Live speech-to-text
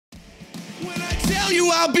tell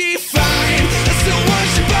you I'll be fine. I still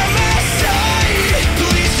want you by my side.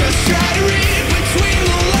 Please just try to read between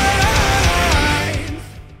the lines.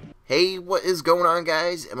 Hey, what is going on,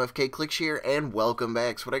 guys? MFK Clickz here, and welcome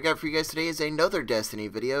back. So what I got for you guys today is another Destiny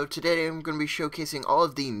video. Today I'm going to be showcasing all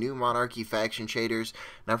of the new Monarchy faction shaders.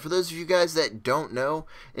 Now, for those of you guys that don't know,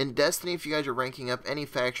 in Destiny, if you guys are ranking up any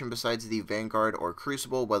faction besides the Vanguard or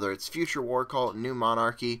Crucible, whether it's Future War Cult, New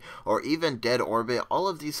Monarchy, or even Dead Orbit, all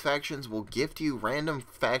of these factions will gift you random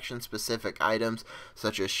faction-specific items,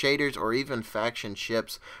 such as shaders or even faction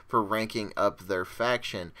ships for ranking up their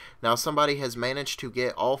faction. Now, somebody has managed to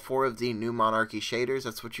get all four of the new Monarchy shaders.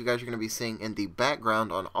 That's what you guys are going to be seeing in the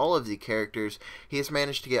background on all of the characters. He has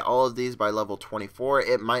managed to get all of these by level 24.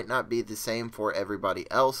 It might not be the same for everybody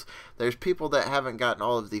else. There's people that haven't gotten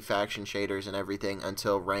all of the faction shaders and everything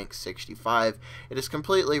until rank 65. It is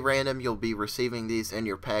completely random. You'll be receiving these in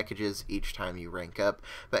your packages each time you rank up.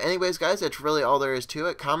 But anyways, guys, that's really all there is to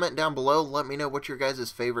it. Comment down below. Let me know what your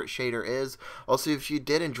guys' favorite shader is. Also, if you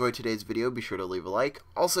did enjoy today's video, be sure to leave a like.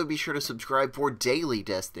 Also, be sure to subscribe for daily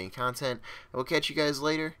Destiny content. We'll catch you guys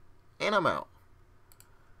later, and I'm out.